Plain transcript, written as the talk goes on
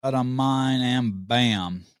on mine, and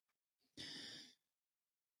bam.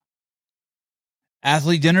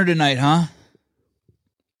 Athlete dinner tonight, huh?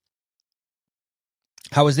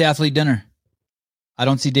 How was the athlete dinner? I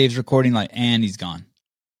don't see Dave's recording light, and he's gone.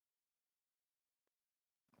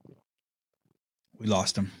 We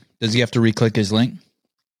lost him. Does he have to re-click his link?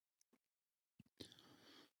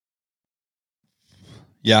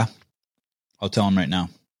 Yeah. I'll tell him right now.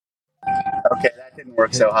 Okay, that didn't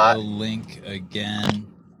work so hot. The link again.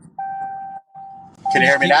 Can you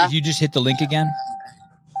hear me now? You just hit the link again?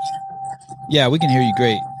 Yeah, we can hear you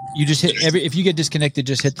great. You just hit if you get disconnected,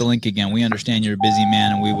 just hit the link again. We understand you're a busy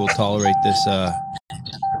man, and we will tolerate this.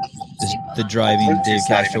 The driving, Dave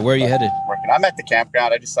Castro. Where are you headed? I'm at the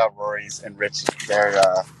campground. I just saw Rory's and Rich their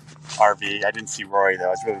RV. I didn't see Rory though. I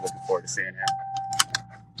was really looking forward to seeing him,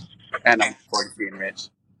 and I'm looking forward to seeing Rich.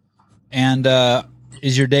 And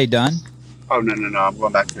is your day done? Oh no! I'm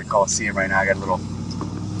going back to the Coliseum right now. I got a little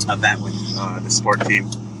event with the sport team.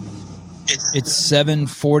 It's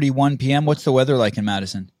 7:41 p.m. What's the weather like in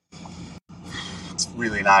Madison? It's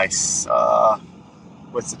really nice.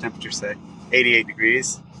 What's the temperature say? 88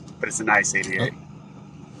 degrees, but it's a nice 88. Oh,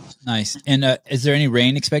 nice. And is there any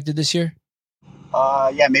rain expected this year?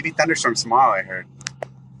 Yeah, maybe thunderstorms tomorrow, I heard.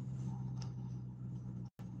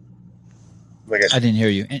 I didn't hear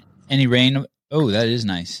you. Any rain? Oh, that is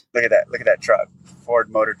nice. Look at that. Look at that truck.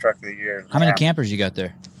 Ford Motor Truck of the Year. How many campers you got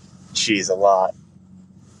there? Jeez, a lot.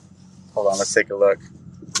 Hold on, let's take a look.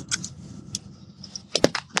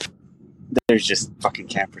 There's just fucking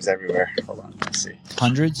campers everywhere. Hold on, let's see.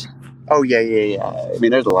 Hundreds? Oh, yeah. I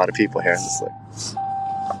mean, there's a lot of people here. It's like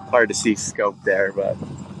hard to see scope there, but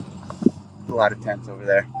a lot of tents over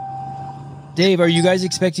there. Dave, are you guys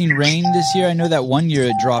expecting rain this year? I know that one year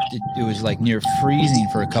it dropped. It was like near freezing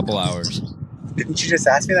for a couple hours. Didn't you just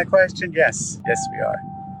ask me that question? Yes, we are.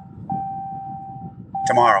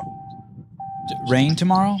 Tomorrow. Rain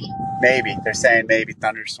tomorrow? Maybe. They're saying maybe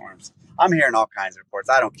thunderstorms. I'm hearing all kinds of reports.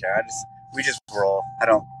 I don't care. We just roll.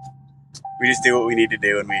 We just do what we need to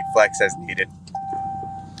do and we flex as needed.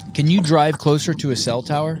 Can you drive closer to a cell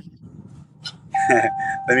tower?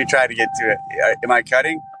 Let me try to get to it. Am I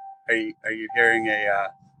cutting? Are you hearing a...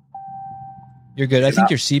 You're good. I think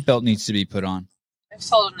your seatbelt needs to be put on. I've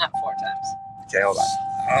told him that 4 times. Okay, hold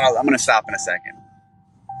on. I'm going to stop in a second.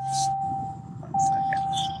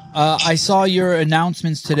 I saw your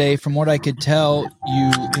announcements today. From what I could tell,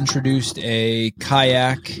 you introduced a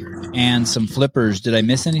kayak and some flippers. Did I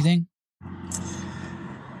miss anything?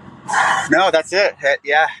 No, that's it.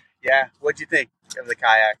 Yeah. What'd you think of the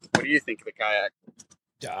kayak? What do you think of the kayak?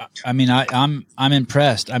 I mean, I'm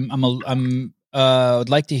impressed. I'd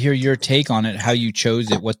like to hear your take on it, how you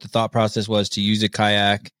chose it, what the thought process was to use a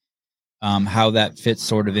kayak, how that fits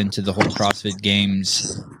sort of into the whole CrossFit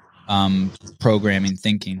Games programming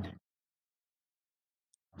thinking.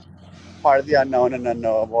 Part of the unknown and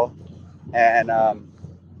unknowable, and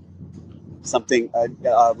something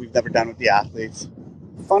we've never done with the athletes.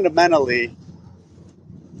 Fundamentally,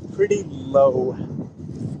 pretty low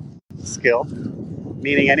skill,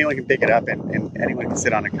 meaning anyone can pick it up and anyone can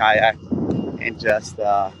sit on a kayak and just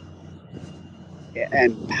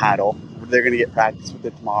and paddle. They're going to get practice with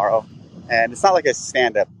it tomorrow, and it's not like a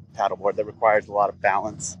stand-up paddleboard that requires a lot of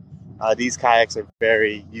balance. These kayaks are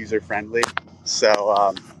very user-friendly,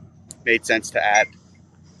 so made sense to add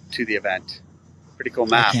to the event. Pretty cool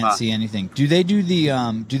map. I can't see anything. Do they do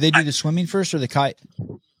the swimming first or the kayak?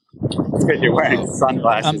 It's because you're wearing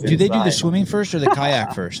sunglasses. Do they do the swimming first or the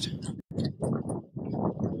kayak first?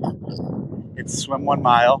 It's swim 1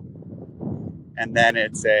 mile, and then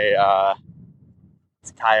it's a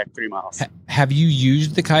kayak 3 miles. Have you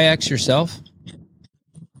used the kayaks yourself?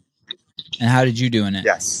 And how did you do in it?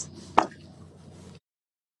 Yes.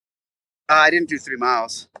 I didn't do 3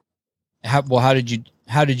 miles. How did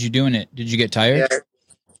you do in it? Did you get tired? Yeah,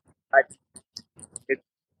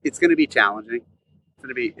 it's going to be challenging. It's going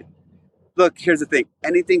to be. Look, here's the thing.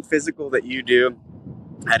 Anything physical that you do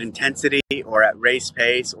at intensity or at race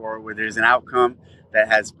pace or where there's an outcome that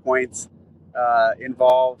has points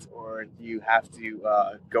involved or you have to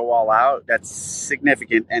go all out, that's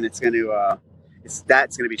significant, and that's going to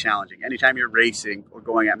be challenging. Anytime you're racing or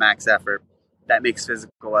going at max effort, that makes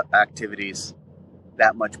physical activities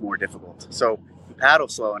that much more difficult. So if you paddle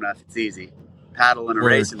slow enough, it's easy. Paddle in a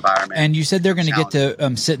race environment. And you said they're going to get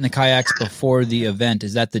to sit in the kayaks before the event.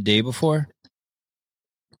 Is that the day before?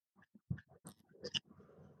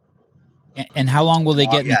 And how long will they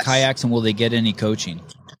get in the kayaks, and will they get any coaching?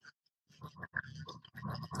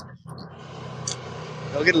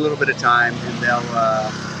 They'll get a little bit of time, and they'll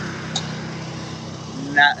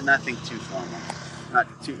nothing too formal. Not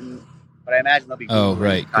too. But I imagine they'll be Oh, Googling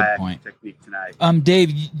right. Good kayak point. technique tonight.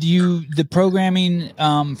 Dave, the programming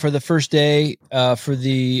for the first day for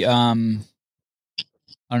the I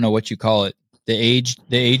don't know what you call it, the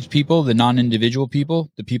aged people, the non-individual people,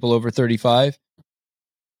 the people over 35.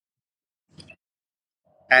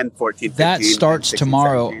 And 14, 15, That starts 16,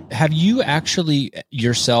 tomorrow. 17. Have you actually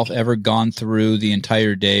yourself ever gone through the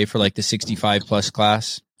entire day for like the 65 plus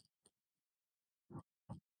class?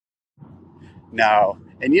 No.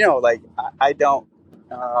 And, you know, like, I don't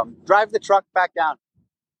drive the truck back down.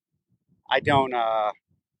 I don't,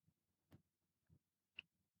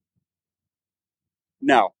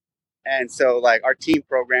 no. And so, like, our team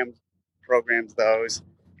programs those.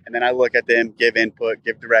 And then I look at them, give input,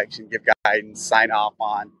 give direction, give guidance, sign off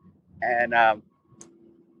on. And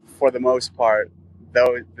for the most part,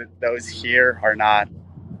 those here are not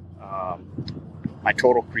my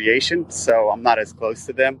total creation. So I'm not as close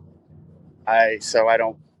to them. So I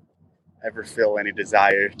don't ever feel any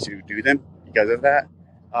desire to do them because of that.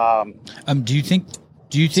 Do you think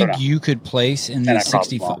So no. you could place in And the I probably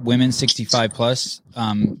 60 won't. women 65 plus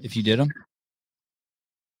if you did them?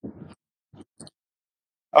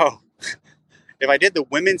 Oh, if I did the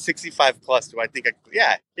women 65 plus, do I think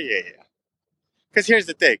yeah. Because here's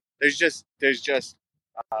the thing: there's just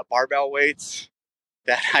barbell weights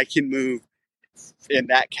that I can move in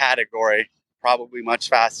that category probably much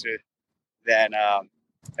faster than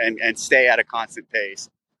and stay at a constant pace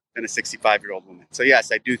than a 65-year-old woman. So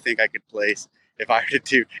yes, I do think I could place if I were to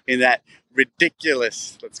do in that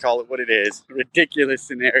ridiculous, let's call it what it is, ridiculous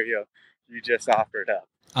scenario you just offered up.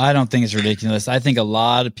 I don't think it's ridiculous. I think a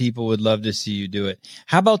lot of people would love to see you do it.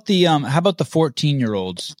 How about the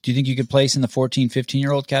 14-year-olds? Do you think you could place in the 14,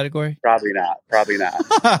 15-year-old category? Probably not.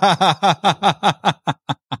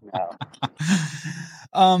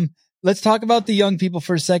 No. Let's talk about the young people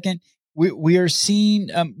for a second. We are seeing,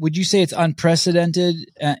 would you say it's unprecedented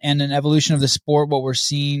and an evolution of the sport, what we're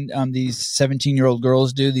seeing these 17-year-old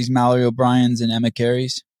girls do, these Mallory O'Briens and Emma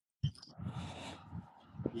Careys?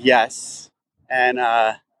 Yes. And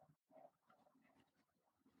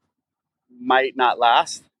might not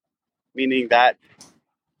last, meaning that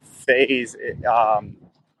phase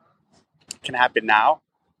can happen now.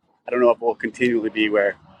 I don't know if it will continually be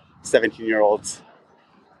where 17-year-olds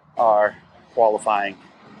are qualifying,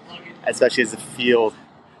 especially as the field,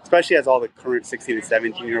 especially as all the current 16 and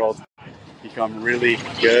 17-year-olds become really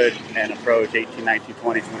good and approach 18, 19,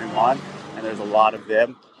 20, 21, and there's a lot of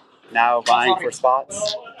them now vying for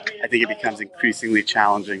spots. I think it becomes increasingly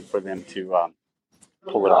challenging for them to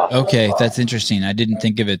pull it off. Okay, that's interesting. I didn't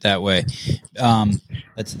think of it that way.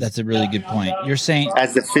 That's a really good point. You're saying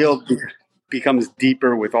as the field becomes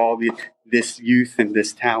deeper with all this youth and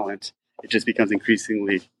this talent, it just becomes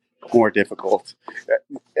increasingly more difficult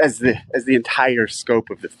as the entire scope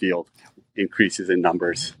of the field increases in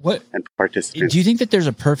numbers and participants. Do you think that there's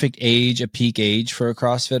a perfect age, a peak age for a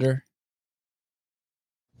CrossFitter?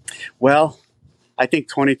 Well, I think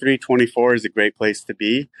 23, 24 is a great place to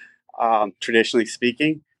be, traditionally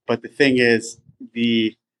speaking. But the thing is,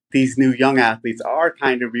 these new young athletes are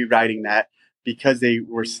kind of rewriting that because they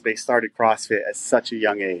started CrossFit at such a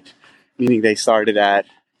young age, meaning they started at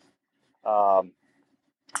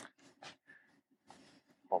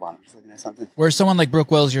hold on, I'm just looking at something. Where someone like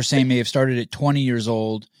Brooke Wells, you're saying, may have started at 20 years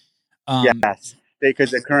old. Yes,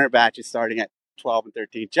 because the current batch is starting at 12 and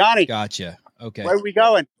 13. Johnny, gotcha. Okay, where are we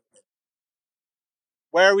going?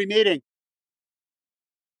 Where are we meeting?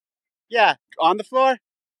 Yeah, on the floor?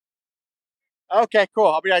 Okay, cool.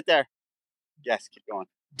 I'll be right there. Yes, keep going.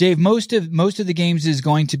 Dave, most of the games is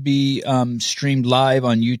going to be streamed live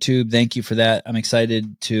on YouTube. Thank you for that. I'm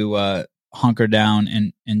excited to hunker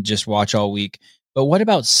down and just watch all week. But what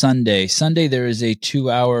about Sunday? Sunday, there is a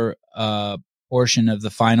 2-hour portion of the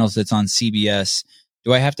finals that's on CBS.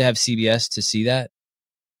 Do I have to have CBS to see that?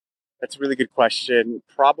 That's a really good question.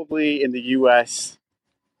 Probably in the U.S.,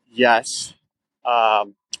 yes. I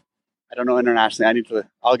don't know internationally.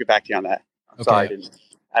 I'll get back to you on that. I'm sorry,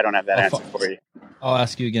 I don't have that answer for you. I'll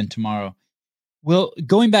ask you again tomorrow. Well,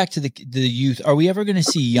 going back to the youth, are we ever going to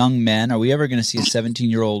see young men? Are we ever going to see a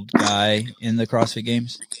 17-year-old guy in the CrossFit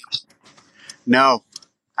Games? No,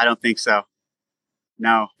 I don't think so.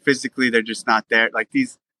 No, physically they're just not there. Like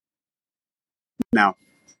these, no.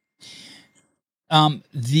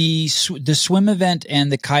 The swim event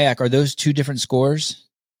and the kayak, are those two different scores?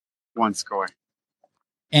 One score.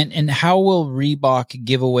 And how will Reebok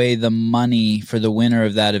give away the money for the winner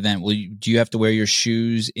of that event? Do you have to wear your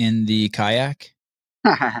shoes in the kayak?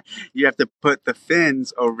 You have to put the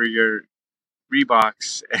fins over your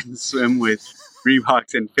Reeboks and swim with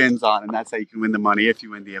Reeboks and fins on, and that's how you can win the money if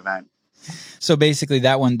you win the event. So basically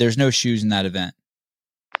that one, there's no shoes in that event.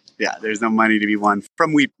 Yeah, there's no money to be won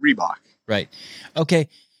from Reebok. Right. Okay.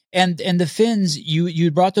 And the fins,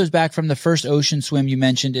 you brought those back from the first ocean swim you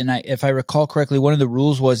mentioned, and if I recall correctly, one of the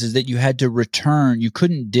rules was that you had to return. You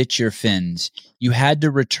couldn't ditch your fins. You had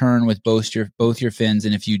to return with both your fins,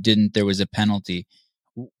 and if you didn't, there was a penalty.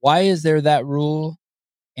 Why is there that rule?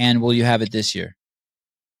 And will you have it this year?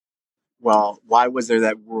 Well, why was there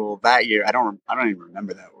that rule that year? I don't even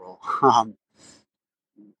remember that rule. Are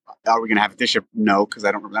we going to have it this year? No, because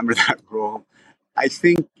I don't remember that rule. I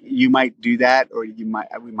think you might do that, or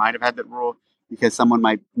we might have had that rule because someone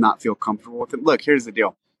might not feel comfortable with it. Look, here's the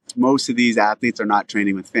deal. Most of these athletes are not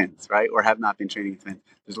training with fins, right? Or have not been training with fins.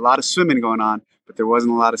 There's a lot of swimming going on, but there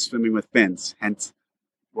wasn't a lot of swimming with fins, hence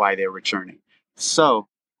why they're returning. So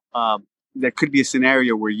there could be a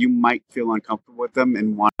scenario where you might feel uncomfortable with them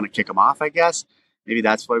and want to kick them off, I guess. Maybe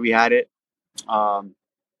that's why we had it. But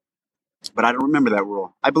I don't remember that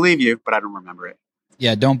rule. I believe you, but I don't remember it.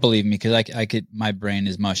 Yeah, don't believe me because I could. My brain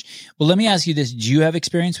is mush. Well, let me ask you this: do you have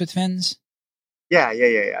experience with fins? Yeah.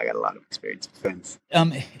 I got a lot of experience with fins.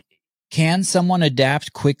 Can someone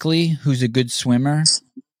adapt quickly who's a good swimmer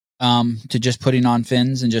to just putting on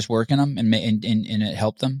fins and just working them and it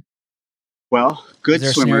help them? Well, good Is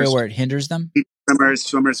there swimmers. A scenario where it hinders them?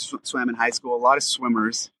 Swimmers swam in high school. A lot of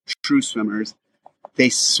swimmers, true swimmers, they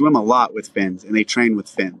swim a lot with fins and they train with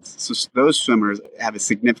fins. So those swimmers have a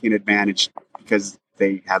significant advantage because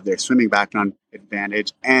they have their swimming background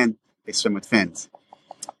advantage and they swim with fins.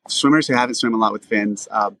 Swimmers who haven't swum a lot with fins,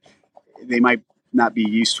 they might not be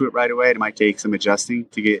used to it right away. It might take some adjusting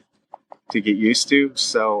to get used to.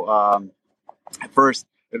 So at first,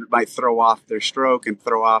 it might throw off their stroke and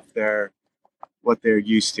throw off what they're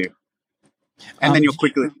used to, and then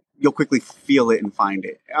you'll quickly feel it and find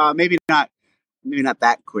it. Maybe not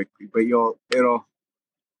that quickly, but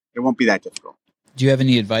it won't be that difficult. Do you have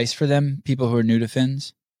any advice for them, people who are new to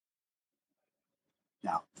fins?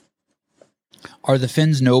 No. Are the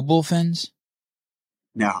fins noble fins?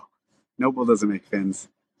 No. Noble doesn't make fins.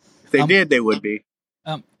 If they did, they would be.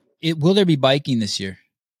 Will there be biking this year?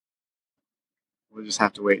 We'll just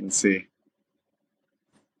have to wait and see.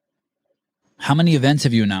 How many events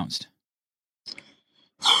have you announced?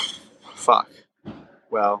 Fuck.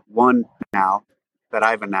 Well, one now that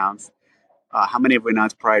I've announced. How many have we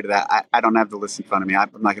announced prior to that? I don't have the list in front of me. I'm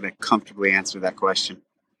not going to comfortably answer that question.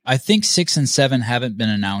 I think 6 and 7 haven't been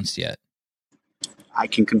announced yet. I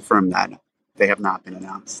can confirm that. They have not been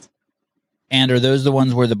announced. And are those the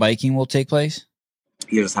ones where the biking will take place?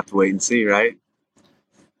 You just have to wait and see, right?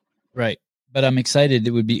 Right. But I'm excited.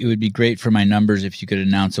 It would be great for my numbers if you could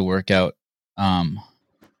announce a workout on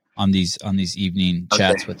these evening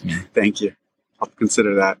chats with me. Thank you. I'll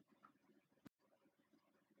consider that.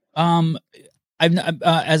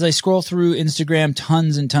 As I scroll through Instagram,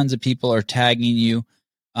 tons and tons of people are tagging you.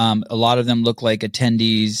 A lot of them look like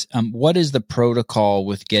attendees. What is the protocol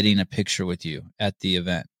with getting a picture with you at the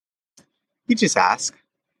event? You just ask.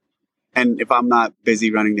 And if I'm not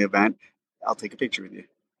busy running the event, I'll take a picture with you.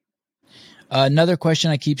 Another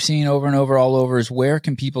question I keep seeing over and over all over is where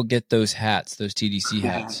can people get those hats, those TDC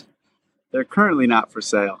hats? They're currently not for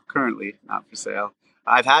sale.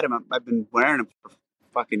 I've had them. I've been wearing them for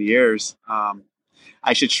fucking years.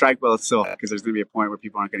 I should strike while it's still, because there's going to be a point where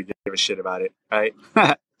people aren't going to give a shit about it, right?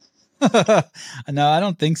 No, I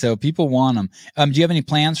don't think so. People want them. Do you have any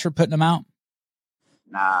plans for putting them out?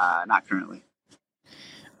 Nah, not currently.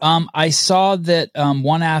 I saw that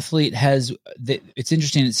one athlete it's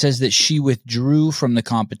interesting. It says that she withdrew from the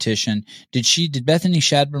competition. Did Bethany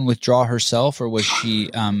Shadburn withdraw herself, or was she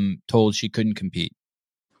told she couldn't compete?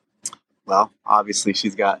 Well, obviously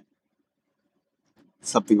she's got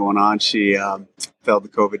something going on. She failed the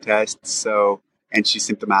COVID test, and she's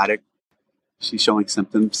symptomatic. She's showing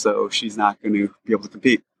symptoms, so she's not going to be able to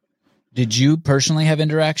compete. Did you personally have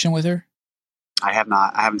interaction with her? I have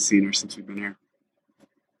not. I haven't seen her since we've been here.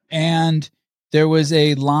 And there was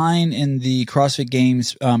a line in the CrossFit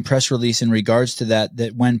Games press release in regards to that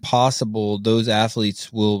when possible, those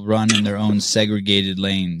athletes will run in their own segregated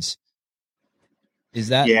lanes. Is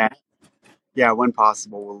that? Yeah, when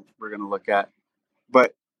possible, we're going to look at.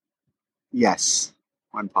 But yes,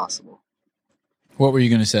 when possible. What were you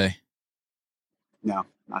going to say? No,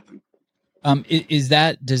 nothing. Does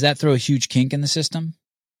that throw a huge kink in the system?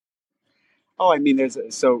 Oh, I mean,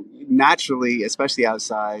 so naturally, especially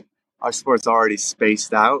outside, our sport's already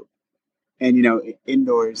spaced out, and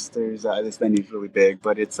indoors there's this venue's really big,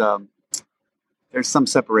 but it's there's some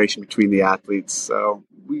separation between the athletes, so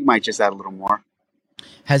we might just add a little more.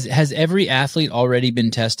 Has every athlete already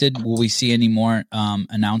been tested? Will we see any more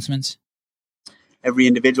announcements? every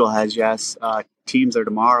individual has. Yes, teams are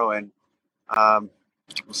tomorrow, and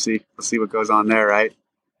we'll see what goes on there, right?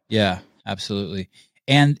 Yeah, absolutely.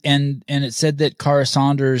 And it said that Cara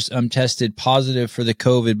Saunders tested positive for the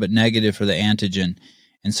COVID but negative for the antigen,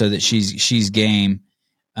 and so that she's game.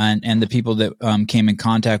 And the people that came in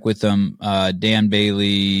contact with them, Dan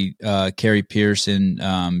Bailey, Carrie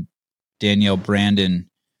Pearson, Danielle Brandon,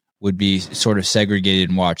 would be sort of segregated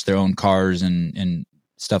and watch their own cars and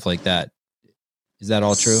stuff like that. Is that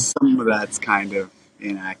all true? Some of that's kind of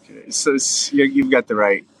inaccurate. So you've got the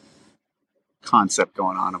right concept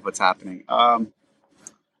going on of what's happening.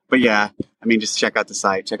 But yeah, I mean, just check out the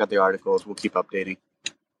site, check out the articles. We'll keep updating.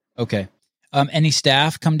 Okay. Any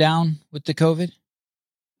staff come down with the COVID?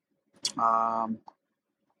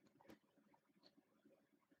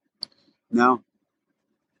 No.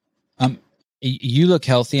 You look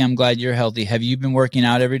healthy. I'm glad you're healthy. Have you been working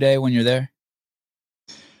out every day when you're there?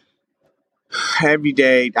 Every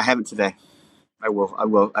day. I haven't today. I will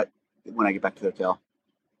when I get back to the hotel.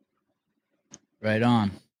 Right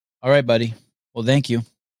on. All right, buddy. Well, thank you.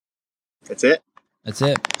 That's it? That's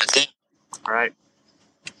it. All right.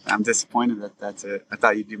 I'm disappointed that's it. I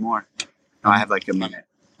thought you'd do more. No, I have like a minute.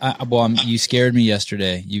 You scared me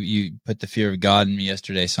yesterday. You put the fear of God in me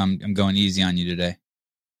yesterday, so I'm going easy on you today.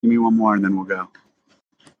 Give me one more and then we'll go.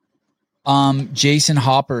 Jason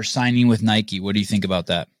Hopper signing with Nike. What do you think about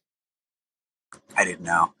that? I didn't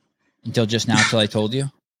know. Until just now, till I told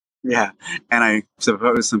you? Yeah. And I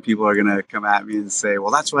suppose some people are going to come at me and say,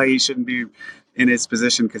 well, that's why he shouldn't be in his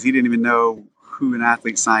position because he didn't even know who an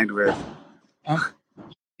athlete signed with.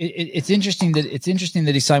 It's interesting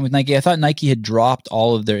that he signed with Nike. I thought Nike had dropped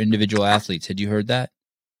all of their individual athletes. Had you heard that?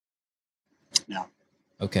 No.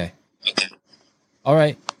 Okay. All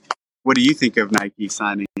right. What do you think of Nike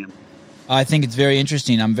signing him? I think it's very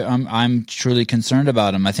interesting. I'm truly concerned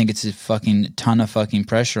about him. I think it's a fucking ton of fucking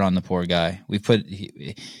pressure on the poor guy.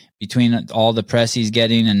 Between all the press he's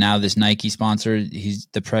getting and now this Nike sponsor,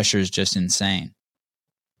 the pressure is just insane.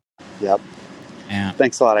 Yep. Yeah.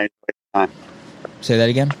 Thanks a lot. I enjoyed the time. Say that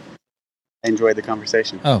again? I enjoyed the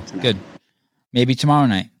conversation. Oh, tonight. Good. Maybe tomorrow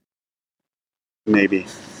night. Maybe.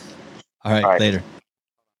 All right. Later.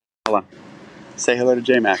 Hold on. Say hello to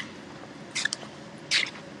J-Mac. Who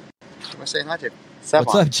am I saying hi to?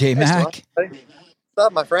 What's up, J-Mac? What's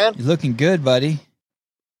up, my friend? You're looking good, buddy.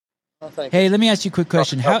 Oh, thank Hey, you. let me ask you a quick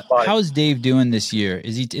question. How's Dave doing this year?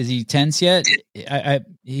 Is he tense yet?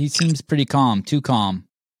 He seems pretty calm. Too calm.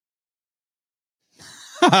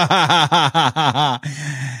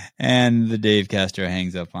 And the Dave Castro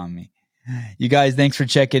hangs up on me. You guys, thanks for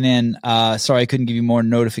checking in. Sorry I couldn't give you more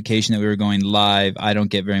notification that we were going live. I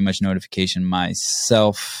don't get very much notification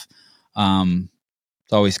myself.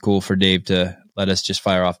 It's always cool for Dave to let us just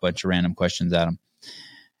fire off a bunch of random questions at him.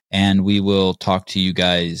 And we will talk to you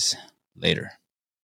guys later.